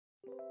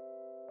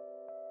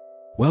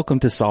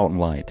Welcome to Salt and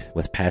Light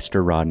with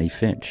Pastor Rodney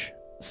Finch.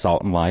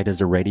 Salt and Light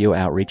is a radio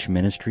outreach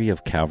ministry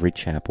of Calvary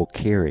Chapel,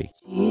 Cary.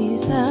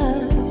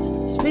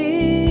 Jesus,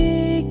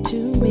 speak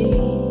to me.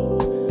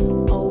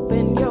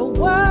 Open your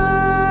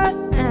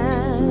word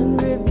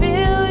and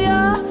reveal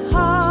your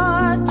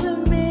heart to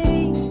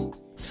me.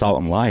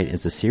 Salt and Light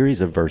is a series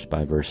of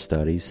verse-by-verse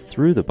studies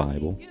through the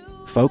Bible,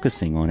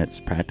 focusing on its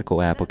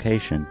practical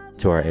application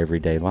to our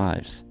everyday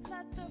lives.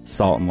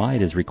 Salt and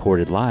Light is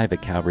recorded live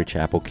at Calvary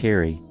Chapel,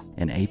 Cary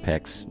in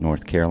Apex,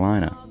 North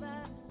Carolina.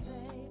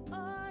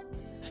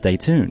 Stay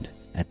tuned.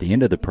 At the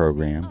end of the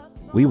program,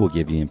 we will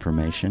give you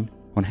information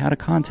on how to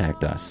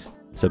contact us,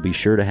 so be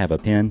sure to have a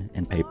pen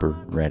and paper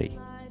ready.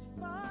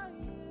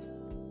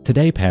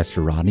 Today,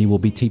 Pastor Rodney will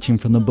be teaching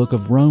from the book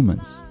of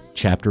Romans,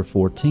 chapter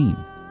 14.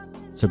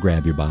 So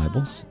grab your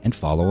Bibles and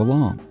follow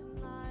along.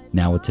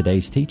 Now with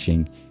today's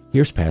teaching,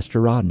 here's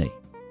Pastor Rodney.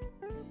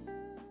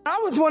 I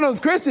was one of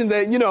those Christians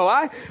that,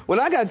 when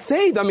I got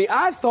saved,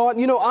 I thought,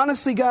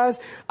 honestly, guys,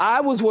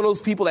 I was one of those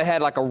people that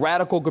had like a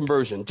radical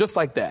conversion, just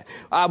like that.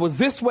 I was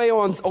this way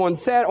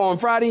on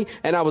Friday,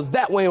 and I was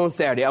that way on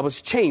Saturday. I was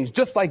changed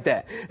just like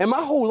that. And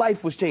my whole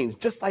life was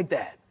changed just like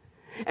that.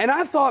 And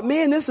I thought,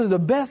 man, this is the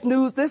best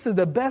news. This is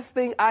the best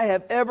thing I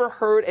have ever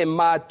heard in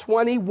my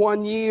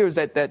 21 years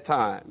at that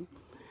time.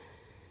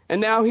 And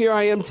now here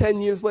I am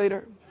 10 years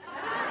later.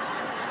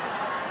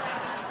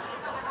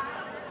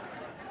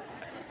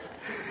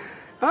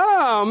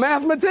 Oh,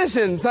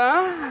 mathematicians,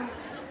 huh?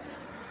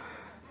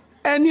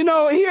 And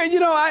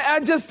I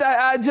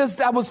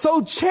was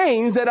so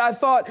changed that I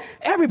thought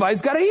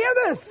everybody's got to hear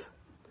this.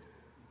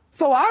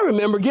 So I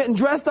remember getting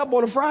dressed up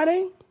on a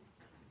Friday,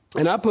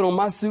 and I put on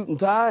my suit and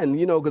tie, and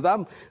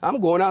because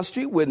I'm going out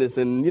street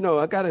witnessing,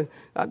 I gotta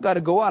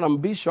go out. I'm gonna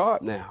be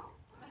sharp now.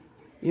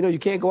 You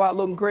can't go out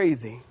looking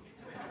crazy.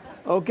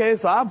 Okay,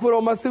 so I put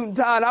on my suit and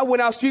tie, and I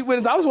went out street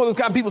witness. I was one of those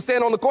kind of people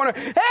standing on the corner.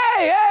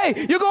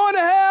 Hey, you're going to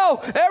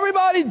hell.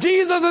 Everybody,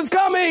 Jesus is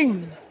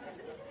coming.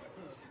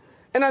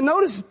 And I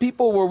noticed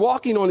people were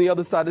walking on the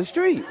other side of the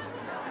street.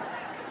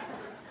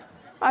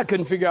 I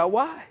couldn't figure out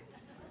why.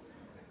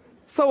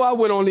 So I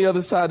went on the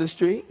other side of the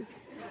street,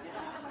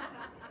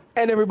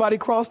 and everybody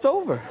crossed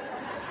over.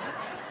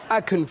 I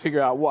couldn't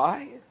figure out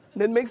why. It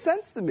didn't make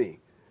sense to me.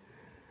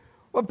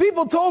 Well,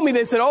 people told me,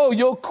 they said, oh,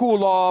 you'll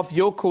cool off.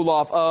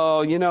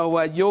 Oh, you know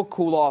what? You'll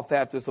cool off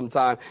after some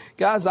time.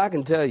 Guys, I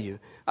can tell you,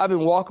 I've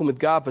been walking with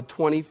God for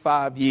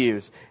 25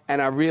 years,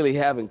 and I really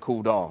haven't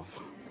cooled off.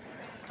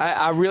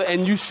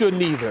 And you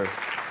shouldn't either.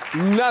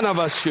 None of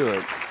us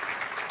should.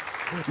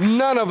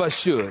 None of us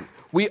should.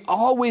 We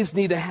always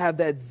need to have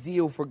that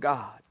zeal for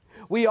God.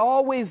 We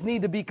always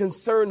need to be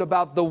concerned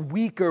about the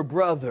weaker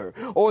brother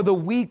or the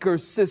weaker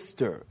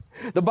sister.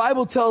 The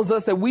Bible tells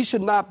us that we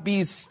should not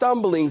be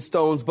stumbling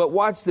stones, but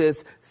watch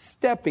this,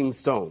 stepping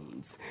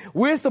stones.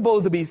 We're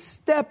supposed to be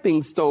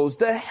stepping stones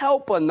to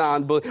help a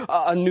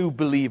new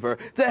believer,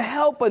 to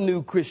help a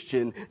new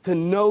Christian to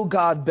know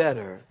God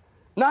better.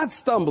 Not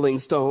stumbling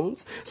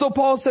stones. So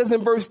Paul says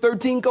in verse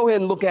 13, go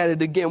ahead and look at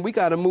it again. We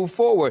got to move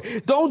forward.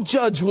 Don't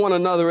judge one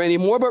another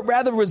anymore, but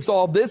rather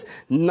resolve this,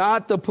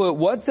 not to put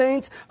what,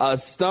 saints? A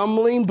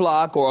stumbling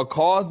block or a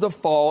cause to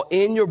fall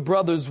in your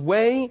brother's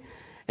way.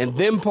 And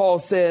then Paul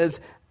says,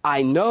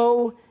 I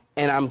know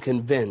and I'm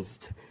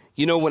convinced.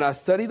 When I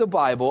study the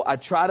Bible, I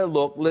try to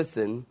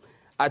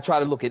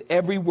look at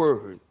every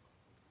word.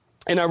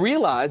 And I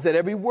realize that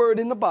every word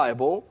in the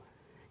Bible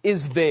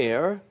is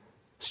there,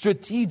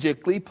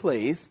 strategically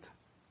placed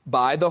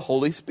by the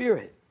Holy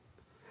Spirit.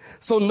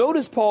 So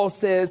notice Paul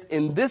says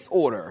in this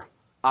order,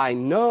 I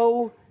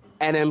know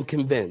and am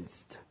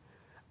convinced.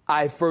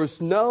 I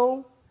first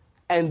know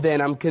and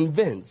then I'm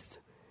convinced.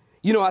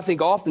 I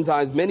think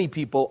oftentimes many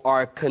people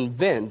are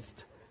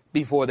convinced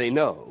before they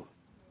know.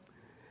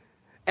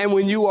 And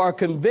when you are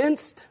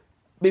convinced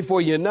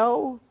before you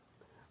know,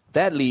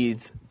 that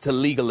leads to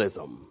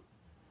legalism.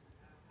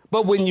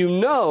 But when you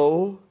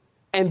know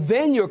and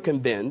then you're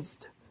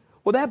convinced,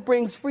 well, that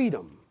brings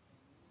freedom.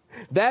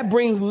 That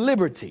brings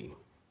liberty.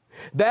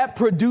 That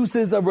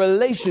produces a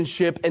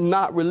relationship and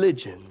not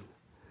religion.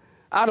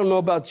 I don't know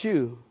about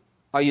you.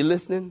 Are you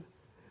listening?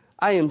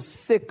 I am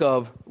sick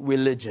of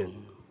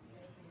religion.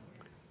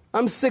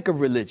 I'm sick of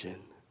religion.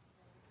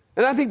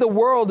 And I think the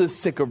world is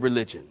sick of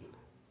religion.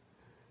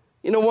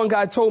 One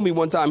guy told me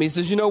one time, he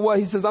says, you know what?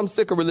 He says, I'm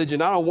sick of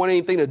religion. I don't want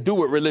anything to do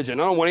with religion.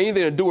 I don't want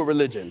anything to do with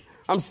religion.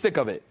 I'm sick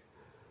of it.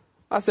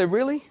 I said,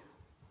 really?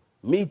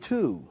 Me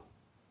too.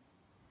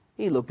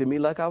 He looked at me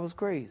like I was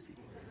crazy.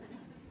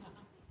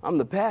 I'm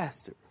the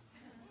pastor.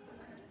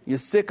 You're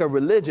sick of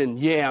religion?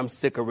 Yeah, I'm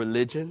sick of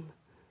religion.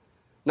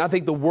 And I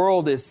think the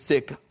world is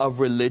sick of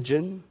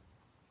religion.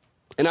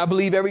 And I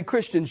believe every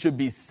Christian should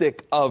be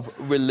sick of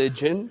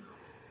religion,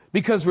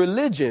 because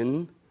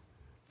religion,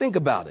 think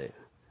about it,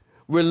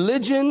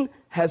 religion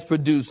has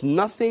produced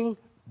nothing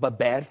but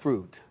bad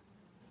fruit.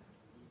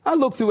 I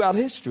look throughout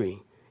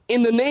history.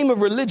 In the name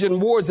of religion,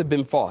 wars have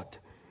been fought.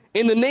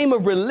 In the name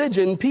of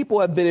religion, people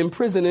have been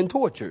imprisoned and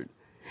tortured.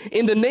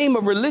 In the name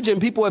of religion,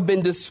 people have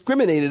been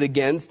discriminated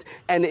against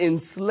and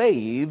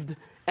enslaved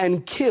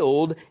and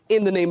killed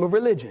in the name of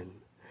religion.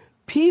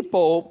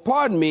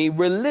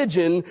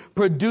 Religion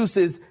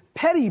produces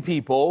petty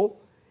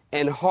people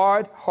and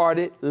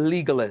hard-hearted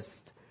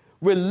legalists.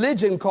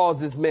 Religion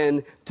causes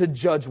men to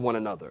judge one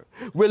another.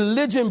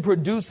 Religion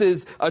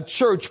produces a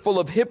church full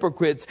of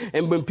hypocrites,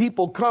 and when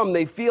people come,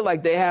 they feel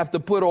like they have to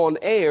put on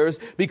airs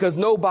because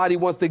nobody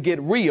wants to get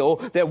real,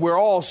 that we're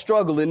all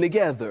struggling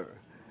together.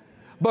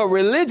 But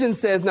religion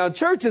says, now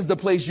church is the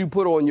place you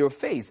put on your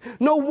face.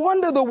 No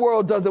wonder the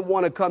world doesn't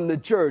want to come to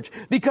church,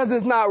 because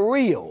it's not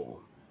real.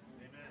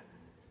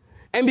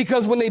 And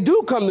because when they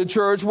do come to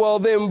church, well,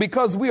 then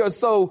because we are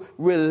so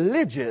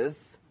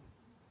religious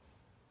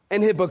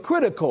and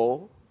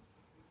hypocritical,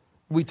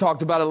 we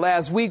talked about it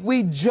last week,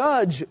 we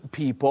judge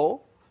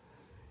people.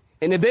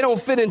 And if they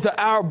don't fit into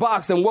our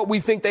box and what we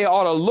think they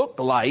ought to look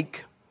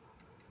like,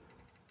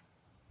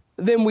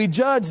 then we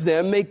judge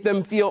them, make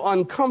them feel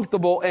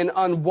uncomfortable and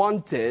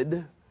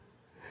unwanted.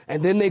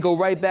 And then they go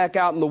right back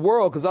out in the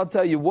world, because I'll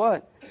tell you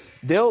what,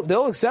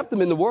 they'll accept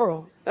them in the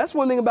world. That's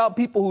one thing about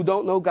people who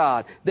don't know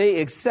God.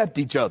 They accept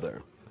each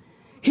other.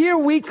 Here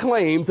we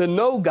claim to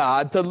know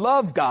God, to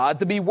love God,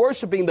 to be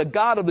worshiping the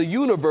God of the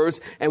universe,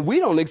 and we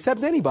don't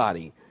accept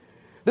anybody.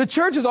 The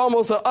church is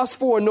almost a us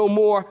four no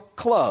more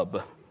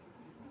club.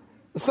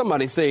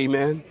 Somebody say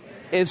amen.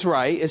 It's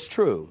right. It's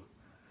true.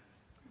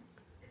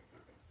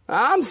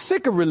 I'm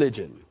sick of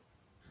religion,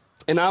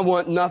 and I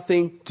want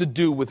nothing to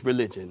do with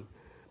religion,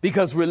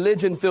 because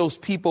religion fills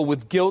people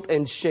with guilt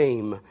and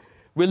shame.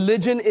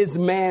 Religion is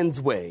man's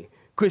way.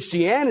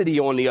 Christianity,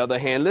 on the other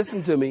hand,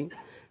 listen to me,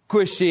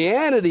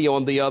 Christianity,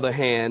 on the other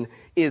hand,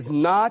 is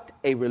not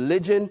a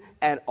religion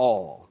at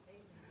all.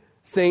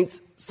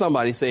 Saints,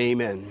 somebody say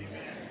amen.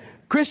 Amen.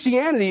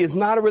 Christianity is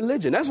not a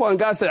religion. That's why when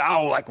God said, I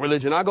don't like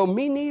religion, I go,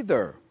 me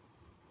neither.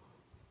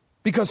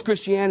 Because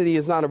Christianity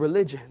is not a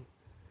religion.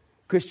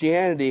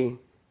 Christianity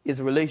is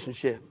a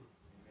relationship.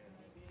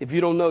 If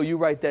you don't know, you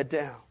write that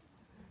down.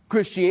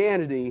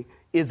 Christianity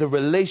is a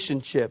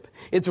relationship.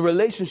 It's a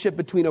relationship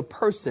between a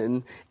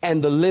person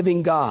and the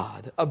living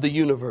God of the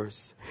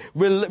universe.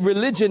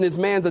 Religion is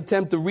man's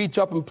attempt to reach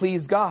up and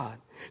please God.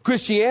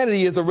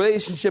 Christianity is a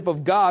relationship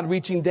of God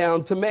reaching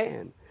down to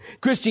man.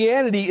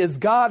 Christianity is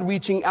God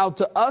reaching out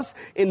to us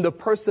in the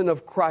person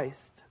of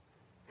Christ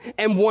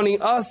and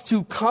wanting us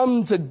to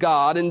come to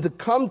God and to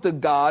come to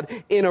God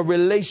in a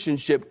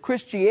relationship.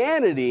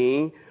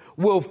 Christianity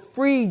will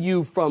free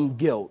you from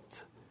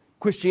guilt.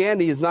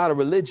 Christianity is not a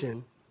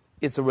religion.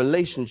 It's a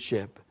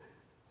relationship.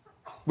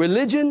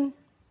 Religion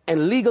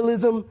and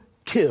legalism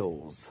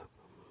kills.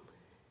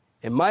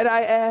 And might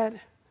I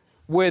add,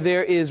 where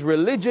there is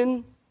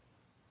religion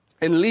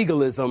and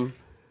legalism,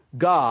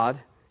 God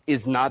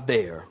is not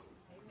there.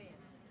 Amen.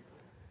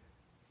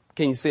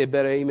 Can you say a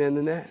better amen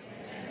than that?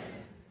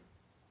 Amen.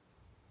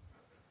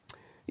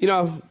 You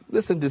know,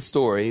 listen to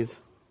stories.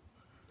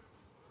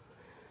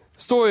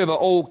 Story of an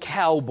old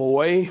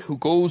cowboy who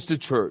goes to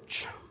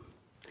church.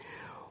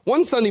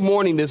 One Sunday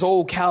morning, this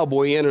old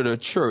cowboy entered a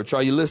church.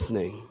 Are you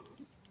listening?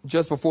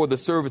 Just before the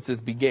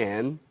services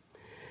began.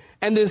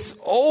 And this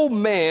old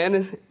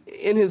man,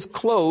 in his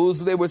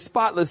clothes, they were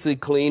spotlessly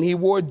clean. He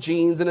wore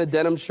jeans and a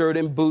denim shirt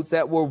and boots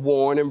that were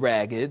worn and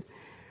ragged.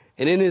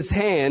 And in his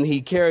hand,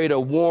 he carried a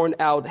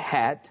worn-out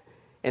hat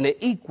and an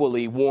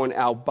equally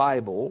worn-out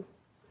Bible.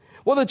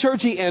 Well, the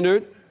church he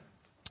entered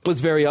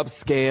was very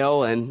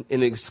upscale and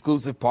in an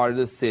exclusive part of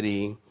the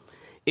city.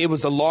 It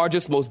was the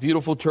largest, most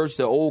beautiful church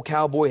the old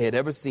cowboy had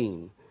ever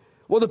seen.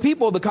 Well, the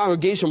people of the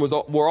congregation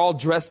were all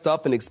dressed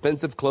up in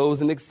expensive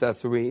clothes and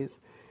accessories.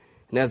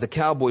 And as the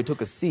cowboy took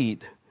a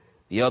seat,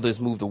 the others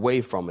moved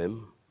away from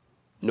him.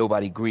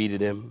 Nobody greeted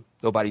him.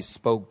 Nobody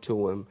spoke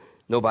to him.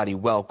 Nobody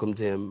welcomed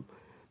him.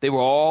 They were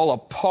all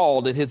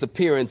appalled at his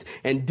appearance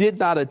and did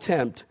not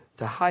attempt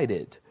to hide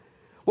it.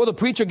 Well, the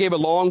preacher gave a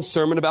long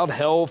sermon about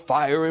hell,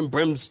 fire, and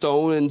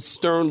brimstone, and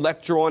stern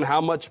lecture on how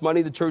much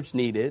money the church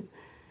needed.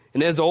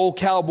 And as the old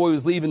cowboy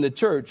was leaving the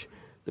church,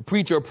 the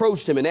preacher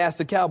approached him and asked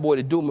the cowboy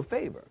to do him a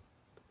favor.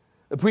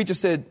 The preacher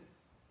said,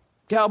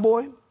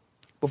 "Cowboy,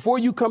 before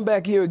you come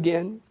back here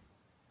again,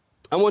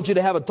 I want you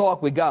to have a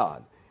talk with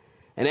God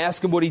and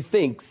ask him what he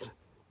thinks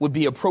would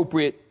be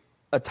appropriate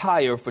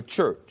attire for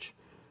church."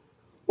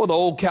 Well, the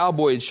old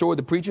cowboy assured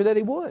the preacher that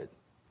he would.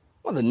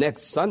 Well, the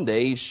next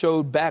Sunday, he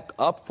showed back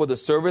up for the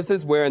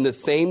services wearing the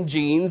same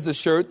jeans, the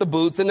shirt, the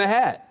boots, and the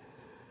hat.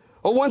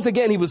 Well, once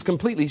again, he was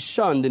completely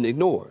shunned and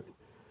ignored.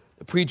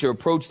 The preacher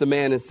approached the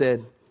man and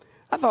said,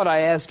 "I thought I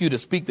asked you to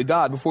speak to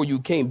God before you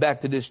came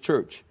back to this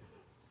church."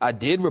 "I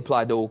did,"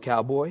 replied the old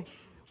cowboy.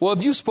 "Well,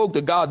 if you spoke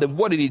to God, then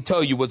what did he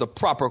tell you was the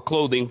proper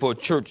clothing for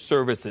church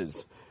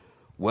services?"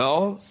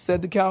 "Well,"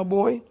 said the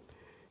cowboy,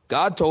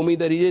 "God told me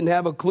that he didn't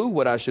have a clue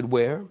what I should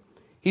wear.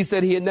 He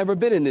said he had never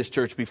been in this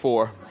church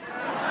before."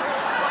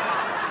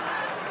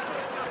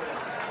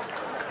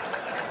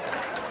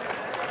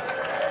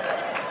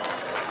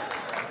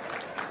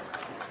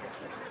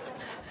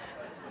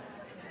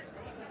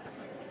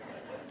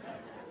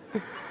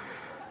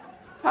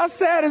 How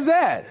sad is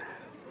that?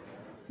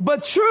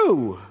 But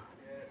true.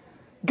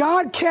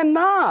 God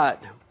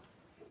cannot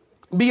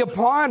be a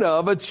part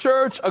of a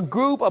church, a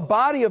group, a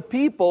body of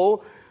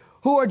people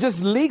who are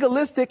just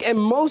legalistic and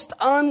most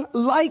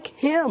unlike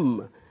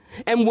him.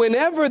 And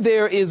whenever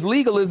there is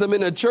legalism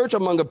in a church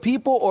among a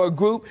people or a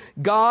group,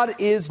 God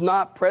is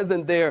not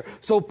present there.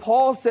 So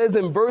Paul says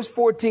in verse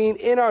 14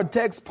 in our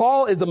text,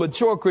 Paul is a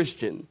mature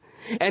Christian.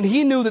 And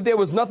he knew that there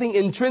was nothing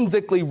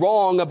intrinsically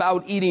wrong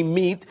about eating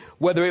meat,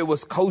 whether it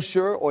was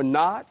kosher or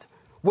not,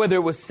 whether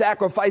it was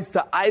sacrificed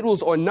to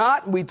idols or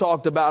not. We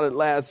talked about it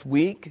last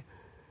week.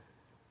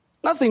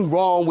 Nothing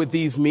wrong with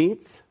these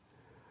meats.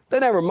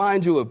 Then I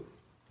remind you of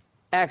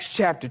Acts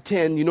chapter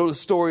 10. You know the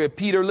story of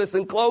Peter.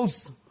 Listen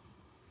close.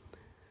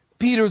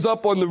 Peter's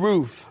up on the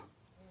roof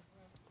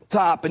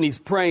top and he's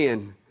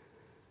praying.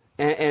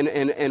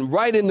 And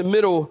right in the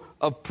middle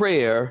of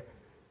prayer,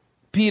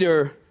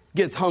 Peter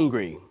gets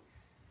hungry.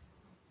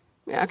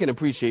 Man, I can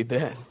appreciate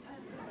that.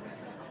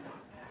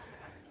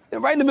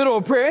 And right in the middle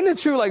of prayer, isn't it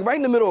true? Like right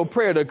in the middle of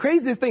prayer, the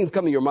craziest things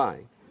come to your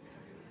mind.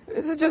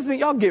 Is it just me?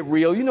 Y'all get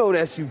real. You know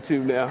that's you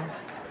too now.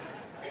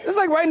 It's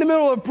like right in the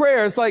middle of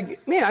prayer. It's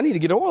like, man, I need to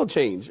get an oil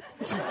change.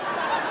 It's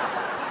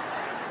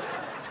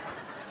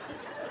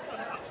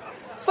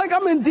like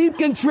I'm in deep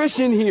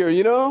contrition here,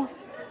 you know?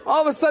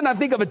 All of a sudden I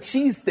think of a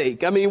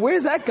cheesesteak. I mean,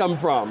 where's that come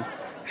from?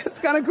 It's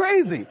kind of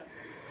crazy.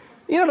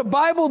 You know, the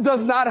Bible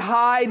does not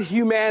hide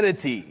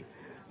humanity.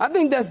 I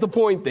think that's the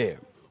point there.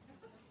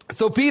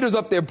 So Peter's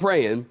up there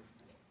praying.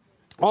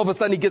 All of a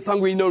sudden he gets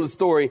hungry, you know the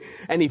story,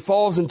 and he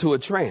falls into a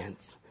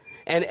trance.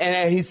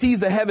 And he sees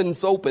the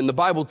heavens open. The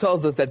Bible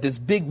tells us that this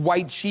big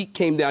white sheet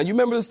came down. You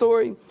remember the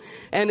story?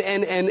 And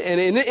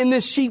in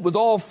this sheet was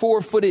all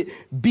 4-footed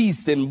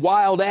beasts and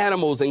wild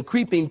animals and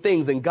creeping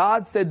things. And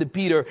God said to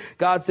Peter,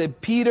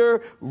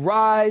 Peter,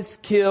 rise,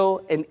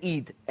 kill, and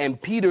eat.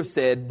 And Peter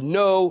said,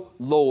 no,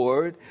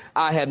 Lord,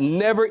 I have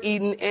never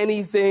eaten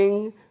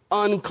anything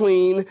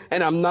unclean,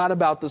 and I'm not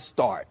about to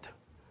start.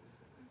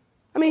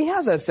 I mean,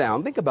 how's that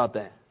sound? Think about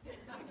that.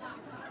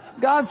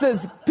 God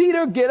says,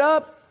 Peter, get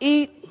up,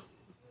 eat.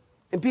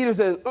 And Peter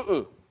says,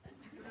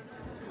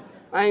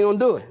 I ain't gonna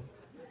do it.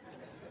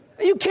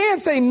 You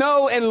can't say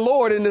no and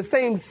Lord in the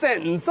same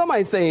sentence.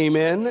 Somebody say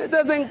amen. It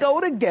doesn't go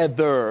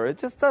together. It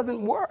just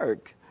doesn't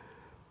work.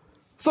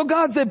 So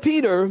God said,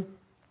 Peter,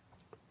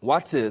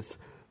 watch this.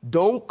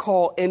 Don't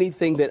call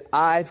anything that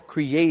I've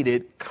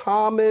created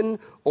common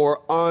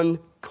or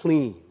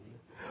unclean.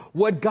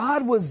 What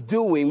God was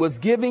doing was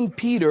giving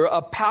Peter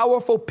a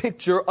powerful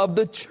picture of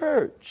the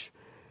church.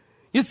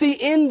 You see,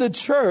 in the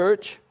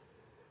church,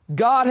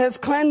 God has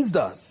cleansed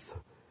us.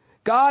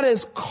 God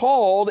has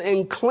called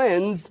and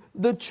cleansed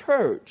the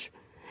church.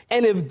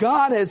 And if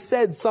God has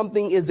said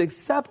something is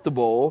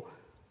acceptable,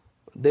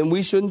 then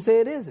we shouldn't say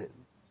it isn't.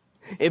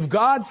 If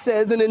God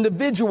says an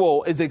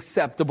individual is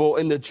acceptable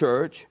in the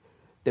church,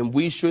 then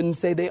we shouldn't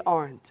say they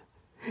aren't.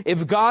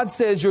 If God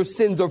says your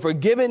sins are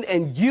forgiven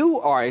and you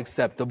are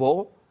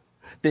acceptable,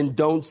 then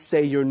don't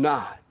say you're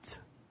not,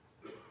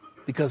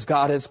 because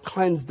God has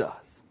cleansed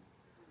us.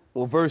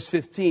 Well, verse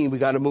 15, we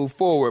got to move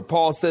forward.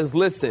 Paul says,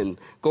 listen,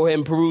 go ahead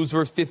and peruse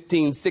verse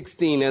 15,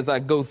 16 as I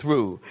go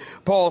through.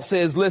 Paul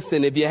says,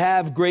 listen, if you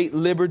have great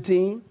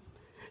liberty,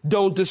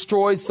 don't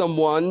destroy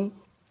someone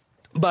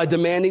by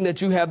demanding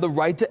that you have the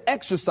right to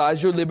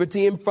exercise your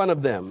liberty in front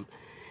of them.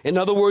 In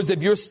other words,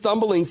 if you're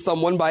stumbling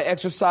someone by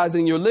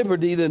exercising your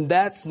liberty, then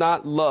that's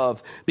not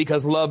love,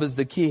 because love is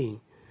the key.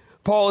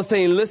 Paul is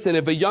saying, listen,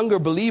 if a younger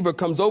believer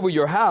comes over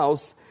your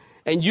house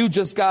and you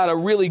just got a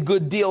really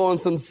good deal on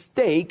some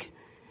steak,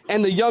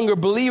 and the younger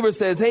believer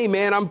says, hey,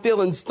 man, I'm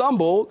feeling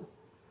stumbled,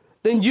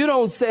 then you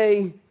don't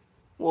say,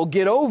 well,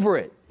 get over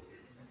it.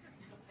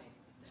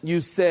 You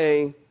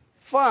say,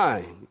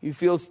 fine, you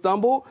feel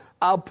stumbled?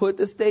 I'll put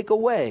the steak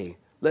away.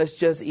 Let's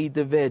just eat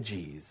the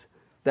veggies.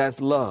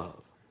 That's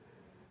love.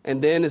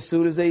 And then as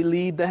soon as they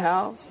leave the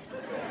house,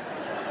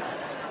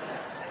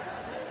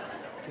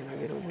 can I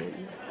get a witness?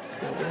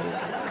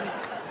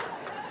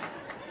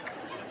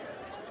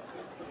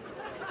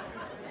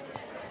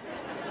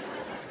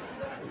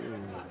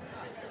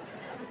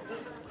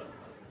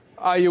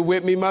 Are you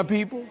with me, my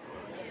people?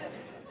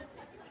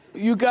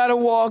 You got to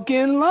walk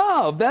in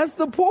love. That's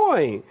the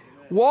point.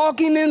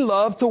 Walking in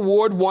love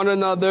toward one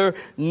another.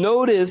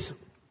 Notice,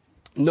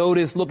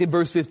 look at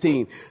verse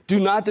 15. Do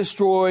not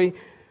destroy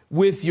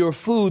with your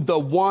food the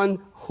one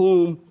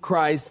whom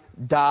Christ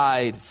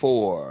died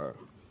for.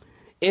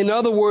 In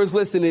other words,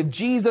 listen, if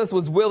Jesus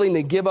was willing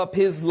to give up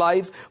his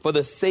life for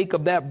the sake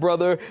of that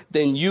brother,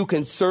 then you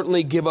can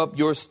certainly give up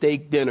your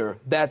steak dinner.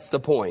 That's the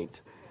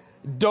point.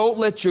 Don't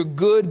let your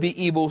good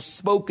be evil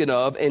spoken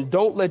of, and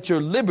don't let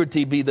your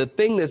liberty be the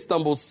thing that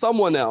stumbles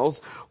someone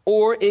else,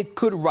 or it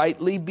could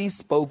rightly be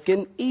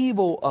spoken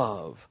evil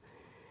of.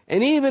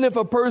 And even if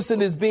a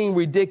person is being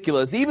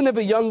ridiculous, even if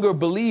a younger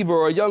believer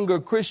or a younger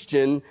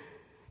Christian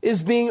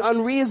is being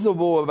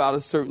unreasonable about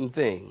a certain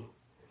thing,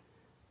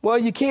 well,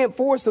 you can't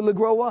force them to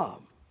grow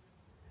up.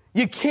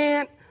 You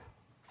can't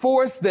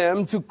force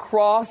them to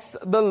cross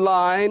the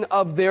line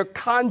of their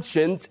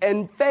conscience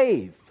and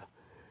faith.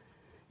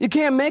 You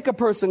can't make a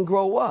person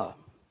grow up.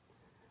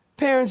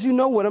 Parents, you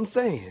know what I'm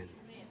saying.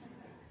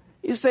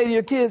 You say to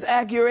your kids,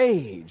 act your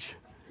age.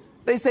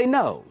 They say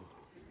no.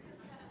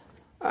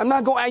 I'm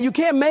not going, you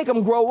can't make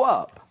them grow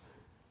up.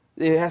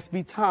 There has to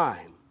be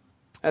time.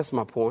 That's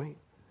my point.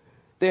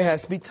 There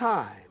has to be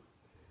time.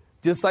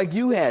 Just like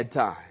you had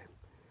time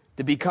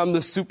to become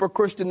the super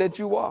Christian that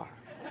you are.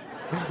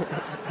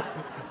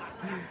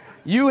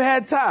 You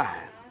had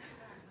time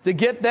to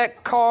get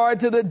that card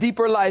to the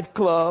Deeper Life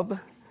Club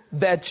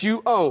that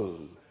you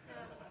own.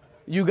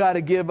 You got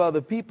to give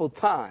other people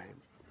time.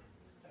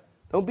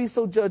 Don't be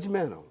so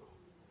judgmental.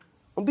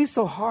 Don't be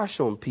so harsh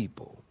on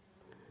people.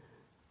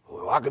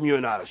 Well, how come you're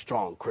not a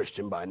strong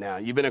Christian by now?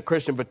 You've been a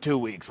Christian for 2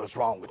 weeks. What's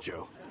wrong with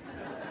you?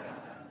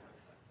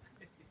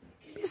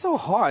 Be so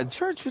hard.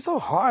 Church, we're so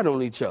hard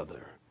on each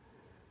other.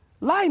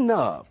 Lighten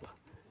up.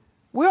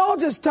 We're all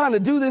just trying to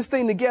do this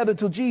thing together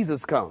till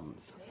Jesus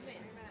comes.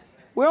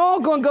 We're all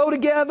going to go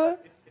together.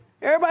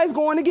 Everybody's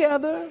going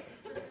together.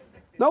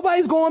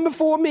 Nobody's going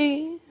before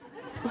me.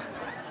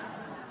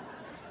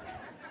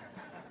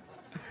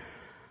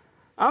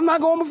 I'm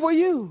not going before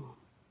you.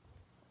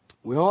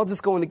 We're all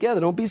just going together.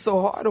 Don't be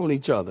so hard on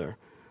each other.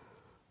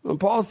 And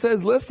Paul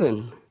says,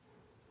 listen,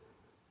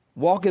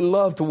 walk in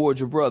love towards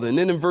your brother. And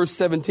then in verse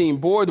 17,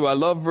 boy, do I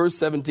love verse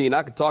 17.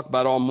 I could talk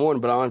about it all morning,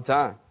 but I don't have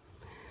time.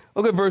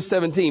 Look at verse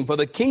 17. For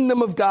the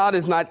kingdom of God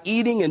is not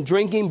eating and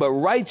drinking, but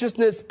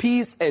righteousness,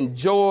 peace, and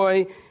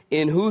joy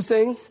in who,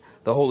 saints?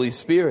 The Holy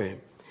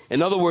Spirit.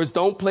 In other words,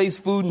 don't place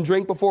food and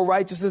drink before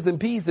righteousness and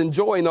peace and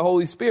joy in the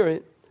Holy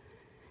Spirit.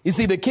 You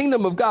see, the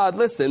kingdom of God,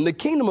 listen, the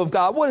kingdom of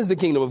God, what is the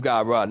kingdom of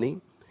God,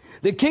 Rodney?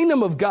 The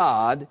kingdom of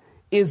God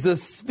is a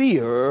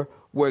sphere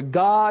where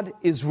God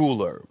is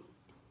ruler.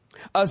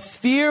 A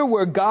sphere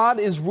where God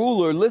is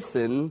ruler,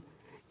 listen,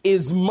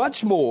 is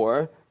much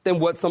more than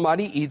what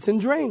somebody eats and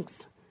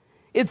drinks.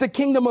 It's a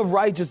kingdom of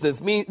righteousness,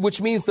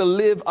 which means to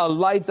live a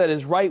life that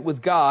is right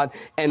with God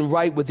and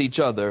right with each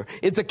other.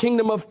 It's a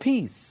kingdom of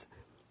peace,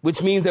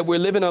 which means that we're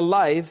living a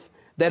life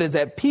that is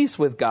at peace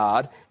with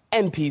God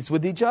and peace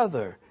with each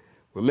other.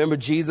 Remember,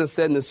 Jesus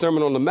said in the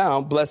Sermon on the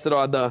Mount, blessed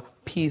are the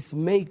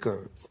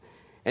peacemakers.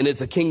 And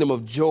it's a kingdom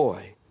of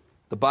joy.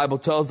 The Bible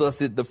tells us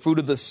that the fruit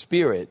of the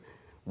Spirit,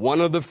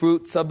 one of the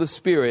fruits of the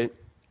Spirit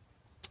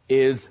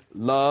is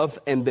love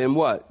and then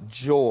what?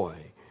 Joy.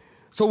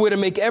 So we're to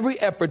make every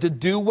effort to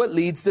do what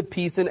leads to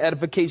peace and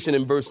edification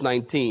in verse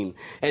 19.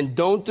 And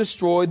don't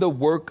destroy the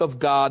work of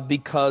God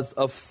because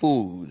of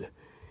food.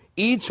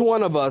 Each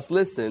one of us,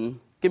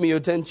 listen, give me your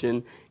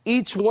attention.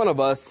 Each one of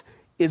us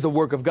is a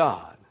work of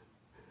God.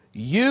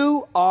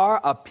 You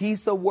are a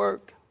piece of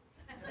work.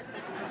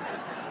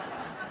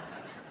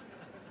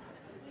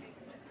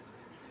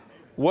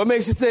 What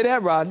makes you say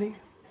that, Rodney?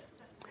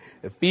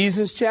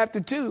 Ephesians chapter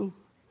 2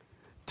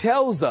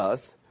 tells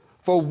us,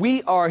 for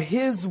we are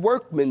his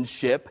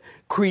workmanship,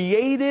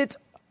 created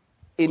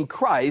in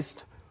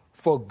Christ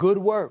for good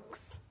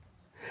works.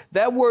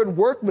 That word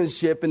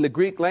workmanship in the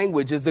Greek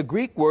language is the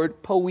Greek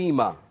word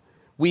poema.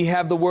 We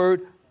have the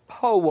word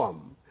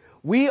poem.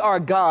 We are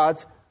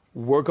God's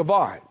work of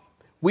art.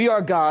 We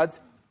are God's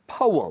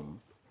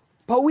poem,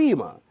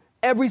 poema.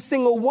 Every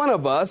single one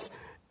of us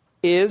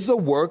is a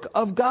work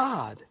of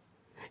God.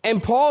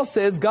 And Paul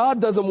says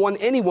God doesn't want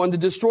anyone to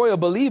destroy a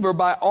believer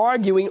by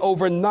arguing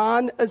over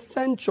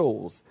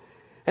non-essentials.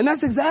 And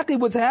that's exactly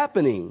what's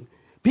happening.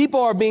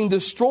 People are being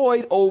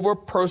destroyed over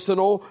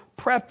personal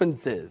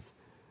preferences.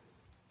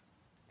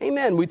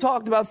 Amen. We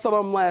talked about some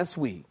of them last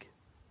week.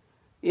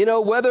 You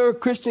know, whether a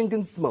Christian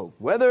can smoke,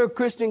 whether a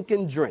Christian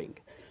can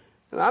drink.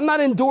 And I'm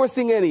not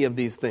endorsing any of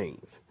these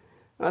things.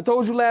 I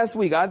told you last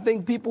week, I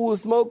think people who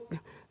smoke,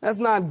 that's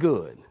not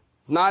good.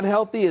 It's not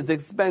healthy. It's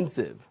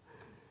expensive.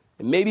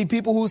 And maybe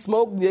people who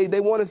smoke,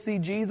 they want to see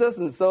Jesus,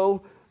 and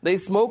so they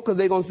smoke because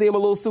they're going to see him a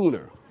little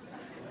sooner.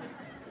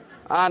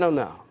 I don't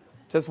know.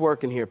 Just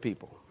working here,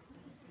 people.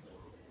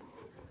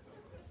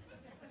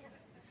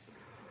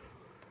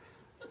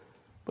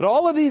 But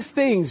all of these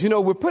things, you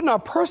know, we're putting our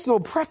personal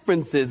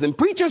preferences, and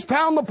preachers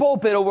pound the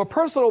pulpit over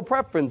personal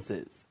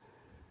preferences.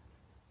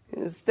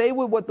 And stay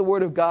with what the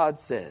Word of God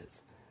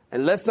says.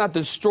 And let's not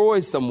destroy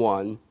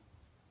someone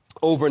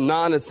over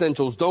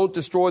non-essentials. Don't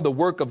destroy the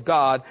work of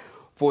God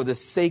for the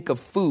sake of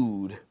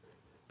food,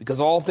 because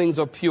all things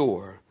are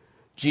pure.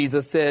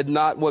 Jesus said,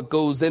 not what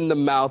goes in the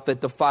mouth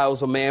that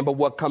defiles a man, but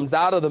what comes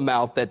out of the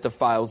mouth that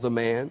defiles a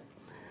man.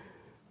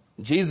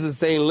 Jesus is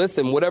saying,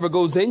 listen, whatever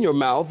goes in your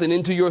mouth and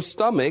into your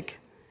stomach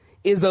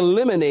is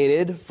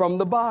eliminated from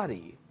the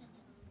body.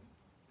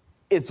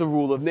 It's a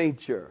rule of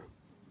nature.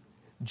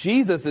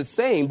 Jesus is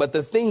saying, but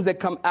the things that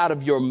come out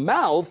of your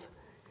mouth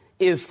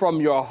is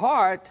from your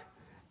heart,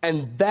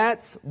 and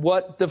that's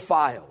what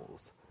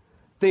defiles.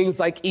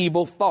 Things like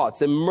evil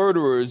thoughts and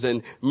murders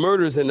and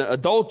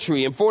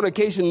adultery and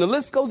fornication, the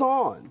list goes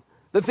on.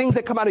 The things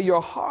that come out of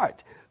your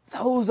heart,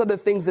 those are the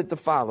things that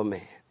defile a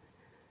man.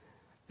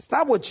 It's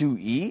not what you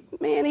eat.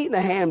 Man, eating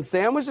a ham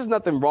sandwich, there's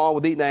nothing wrong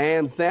with eating a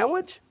ham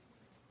sandwich.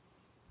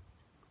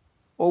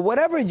 Or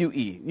whatever you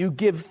eat, you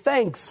give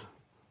thanks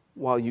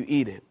while you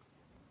eat it.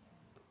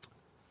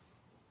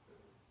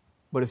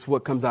 But it's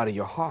what comes out of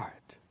your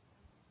heart.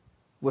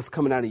 What's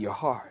coming out of your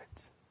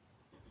heart.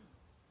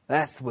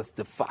 That's what's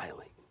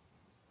defiling.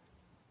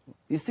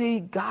 You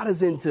see, God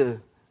is into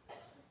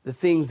the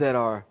things that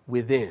are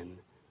within.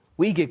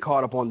 We get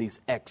caught up on these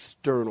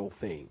external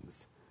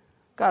things.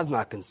 God's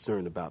not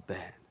concerned about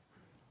that.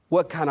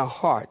 What kind of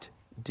heart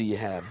do you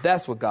have?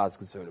 That's what God's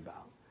concerned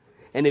about.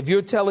 And if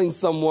you're telling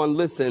someone,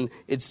 listen,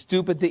 it's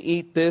stupid to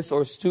eat this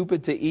or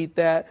stupid to eat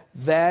that,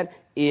 that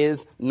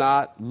is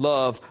not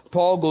love.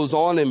 Paul goes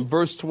on in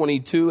verse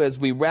 22 as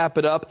we wrap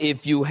it up.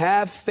 If you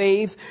have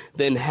faith,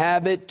 then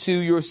have it to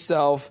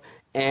yourself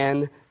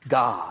and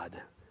God.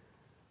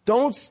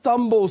 Don't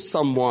stumble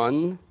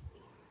someone.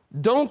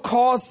 Don't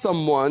cause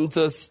someone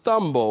to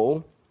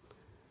stumble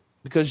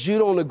because you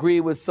don't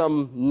agree with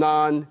some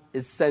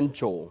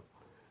non-essential.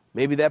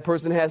 Maybe that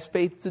person has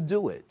faith to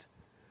do it.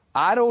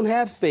 I don't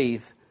have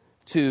faith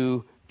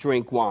to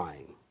drink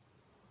wine.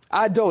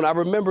 I don't. I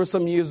remember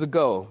some years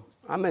ago,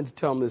 I meant to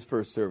tell them this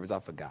first service, I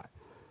forgot.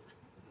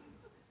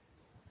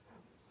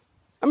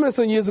 I remember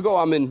some years ago,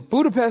 I'm in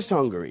Budapest,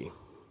 Hungary.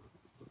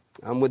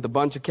 I'm with a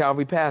bunch of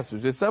Calvary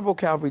pastors. There's several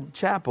Calvary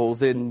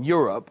chapels in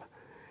Europe.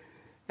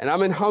 And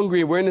I'm in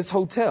Hungary, we're in this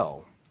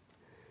hotel.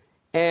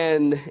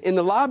 And in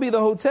the lobby of the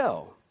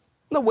hotel,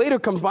 the waiter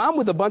comes by. I'm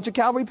with a bunch of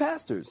Calvary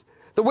pastors.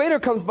 The waiter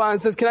comes by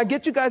and says, can I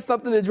get you guys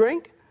something to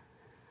drink?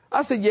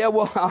 I said, yeah,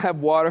 well, I'll have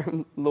water,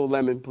 a little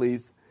lemon,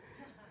 please.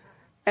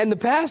 And the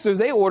pastors,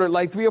 they ordered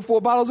like 3 or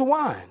 4 bottles of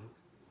wine.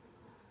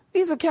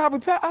 These are Calvary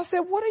pastors. I said,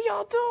 what are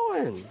y'all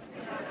doing?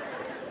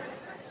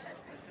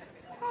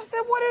 I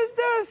said, what is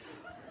this?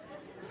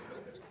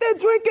 They're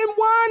drinking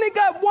wine. They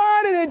got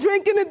wine and they're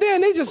drinking it there.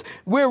 And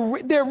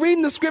they're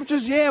reading the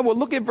scriptures. Yeah, well,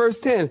 look at verse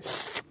 10.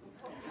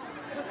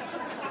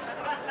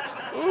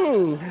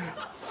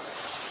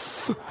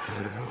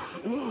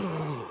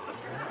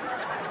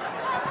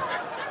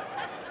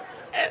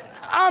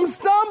 I'm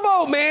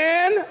stumbled,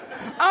 man.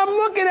 I'm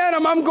looking at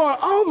them. I'm going,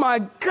 oh, my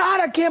God,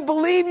 I can't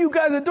believe you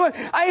guys are doing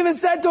it. I even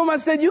said to them, I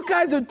said, you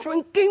guys are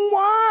drinking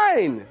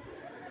wine.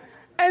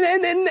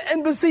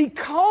 But see,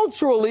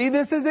 culturally,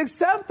 this is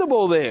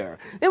acceptable there.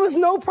 There was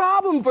no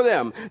problem for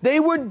them. They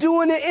were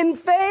doing it in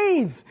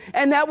faith,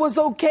 and that was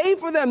okay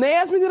for them. They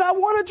asked me, did I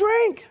want a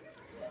drink?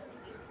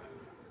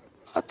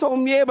 I told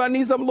them, yeah, but I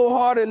need something a little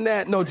harder than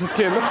that. No, just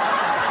kidding.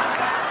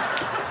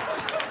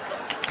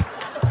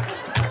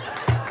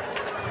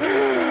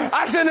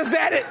 I shouldn't have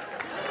said it.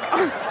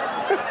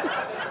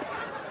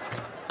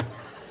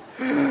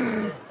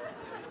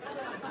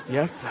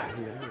 Yes.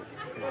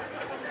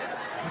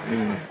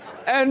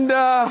 And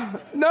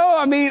no,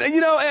 I mean,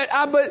 you know,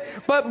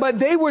 but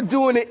they were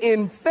doing it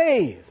in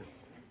faith.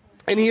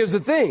 And here's the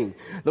thing.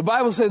 The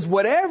Bible says,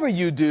 whatever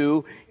you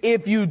do,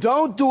 if you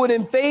don't do it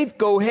in faith,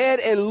 go ahead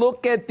and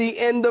look at the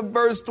end of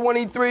verse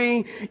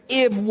 23.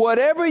 If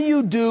whatever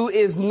you do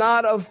is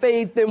not of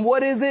faith, then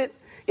what is it?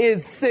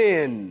 It's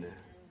sin.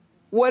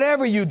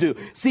 Whatever you do.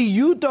 See,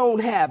 you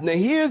don't have. Now,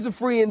 here's the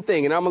freeing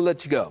thing, and I'm going to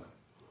let you go.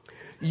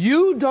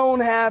 You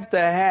don't have to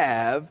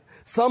have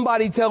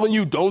somebody telling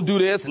you don't do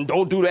this and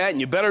don't do that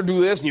and you better do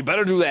this and you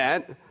better do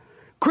that.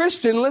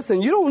 Christian,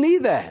 listen, you don't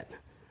need that.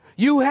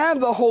 You have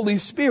the Holy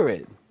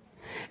Spirit.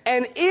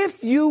 And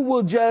if you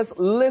will just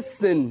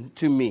listen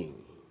to me,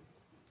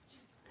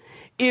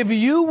 if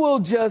you will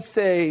just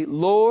say,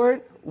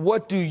 Lord,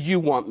 what do you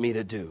want me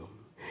to do?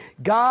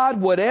 God,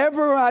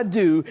 whatever I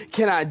do,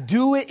 can I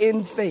do it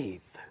in faith?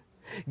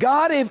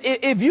 God,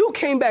 if you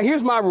came back,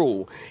 here's my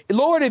rule.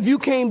 Lord, if you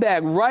came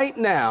back right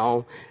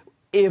now,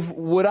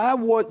 would I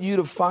want you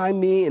to find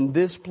me in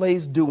this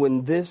place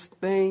doing this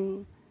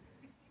thing?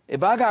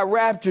 If I got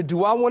raptured,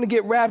 do I want to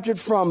get raptured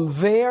from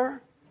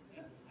there?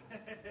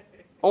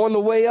 On the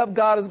way up,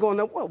 God is going,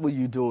 now, what were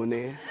you doing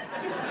there?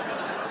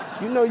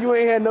 You know you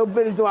ain't had no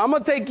business doing. I'm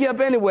going to take you up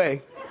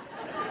anyway.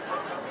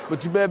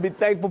 But you better be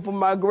thankful for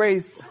my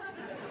grace.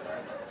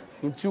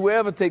 Don't you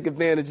ever take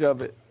advantage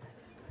of it.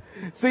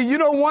 See, you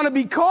don't want to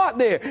be caught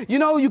there. You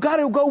know, you got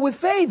to go with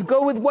faith.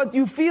 Go with what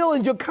you feel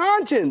is your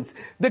conscience.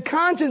 The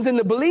conscience in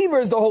the believer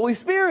is the Holy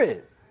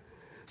Spirit.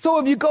 So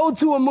if you go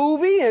to a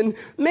movie and,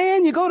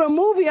 man, you go to a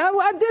movie.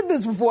 I did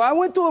this before. I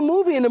went to a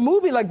movie. In the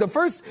movie, like the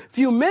first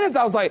few minutes,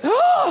 I was like,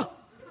 oh!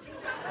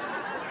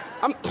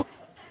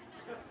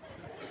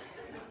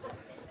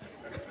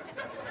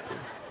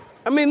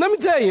 I mean, let me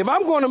tell you, if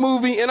I'm going to a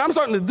movie and I'm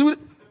starting to do it,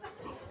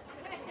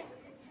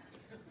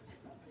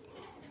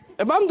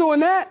 if I'm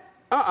doing that,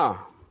 I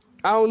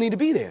don't need to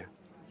be there.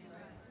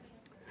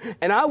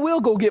 And I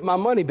will go get my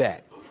money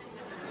back.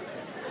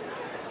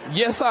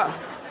 Yes, I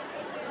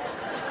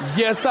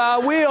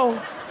will.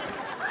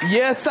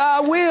 Yes,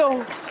 I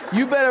will.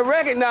 You better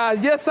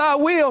recognize, yes, I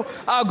will.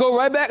 I'll go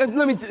right back.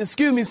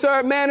 Excuse me,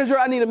 sir, manager,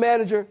 I need a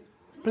manager,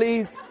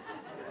 please.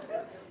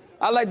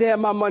 I'd like to have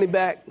my money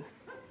back.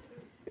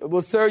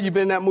 Well, sir, you've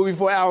been in that movie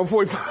for an hour and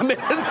 45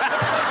 minutes.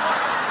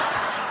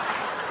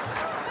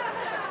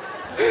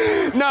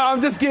 No,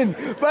 I'm just kidding.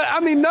 But, I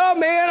mean, no,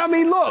 man. I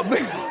mean, look.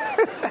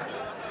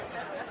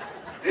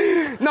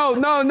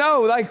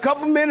 No. Like a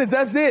couple minutes,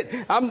 that's it.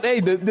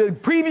 The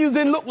previews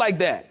didn't look like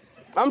that.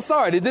 I'm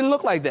sorry, they didn't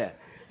look like that.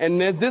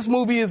 And this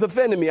movie is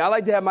offending me. I'd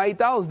like to have my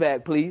 $8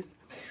 back, please.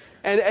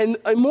 And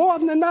more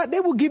often than not, they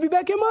will give you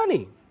back your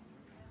money.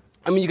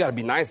 I mean, you got to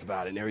be nice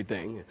about it and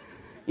everything.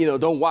 You know,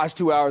 don't watch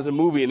 2 hours of a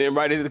movie and then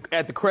right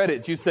at the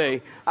credits you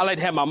say, I'd like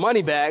to have my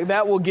money back.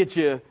 That will get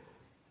you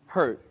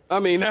hurt. I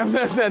mean,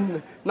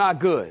 that's not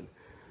good.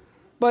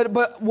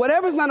 But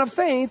whatever's not of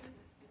faith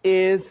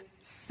is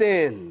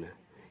sin.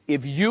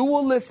 If you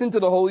will listen to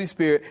the Holy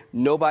Spirit,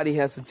 nobody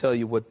has to tell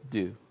you what to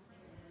do.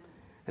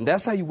 And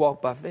that's how you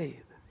walk by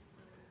faith.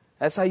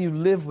 That's how you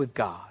live with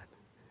God.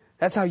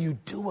 That's how you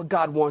do what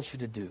God wants you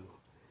to do.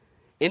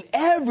 In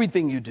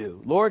everything you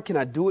do, Lord, can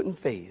I do it in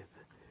faith?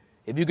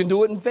 If you can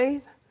do it in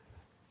faith,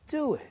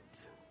 do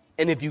it.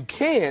 And if you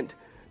can't,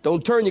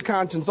 don't turn your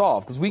conscience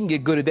off, because we can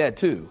get good at that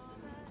too.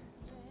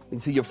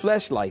 And see, your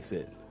flesh likes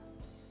it,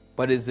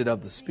 but is it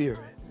of the Spirit?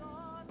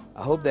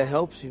 I hope that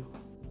helps you.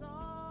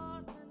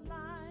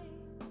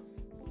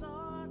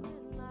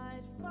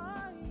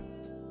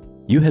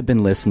 You have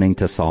been listening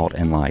to Salt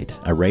and Light,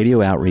 a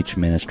radio outreach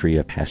ministry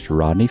of Pastor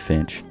Rodney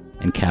Finch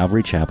and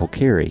Calvary Chapel,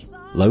 Cary,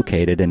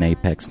 located in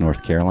Apex,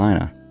 North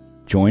Carolina.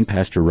 Join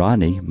Pastor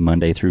Rodney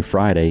Monday through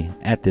Friday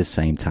at this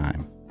same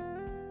time.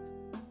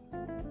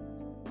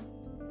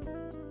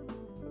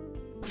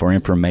 For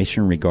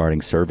information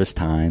regarding service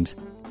times,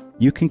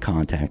 you can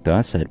contact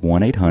us at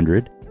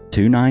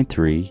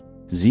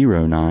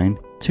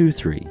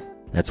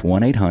 1-800-293-0923. That's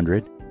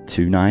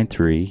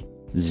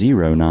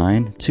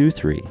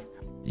 1-800-293-0923.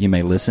 You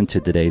may listen to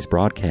today's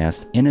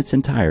broadcast in its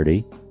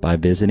entirety by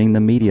visiting the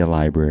media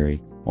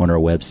library on our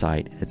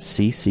website at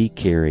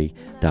cccary.org.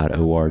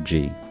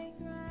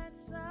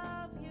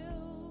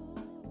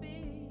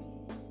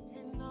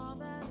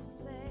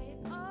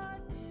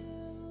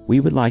 We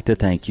would like to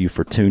thank you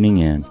for tuning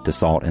in to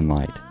Salt and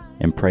Light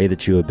and pray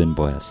that you have been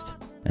blessed.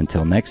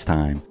 Until next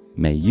time,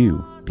 may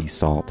you be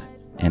salt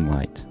and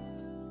light.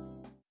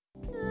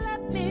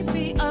 Let me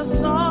be a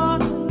salt.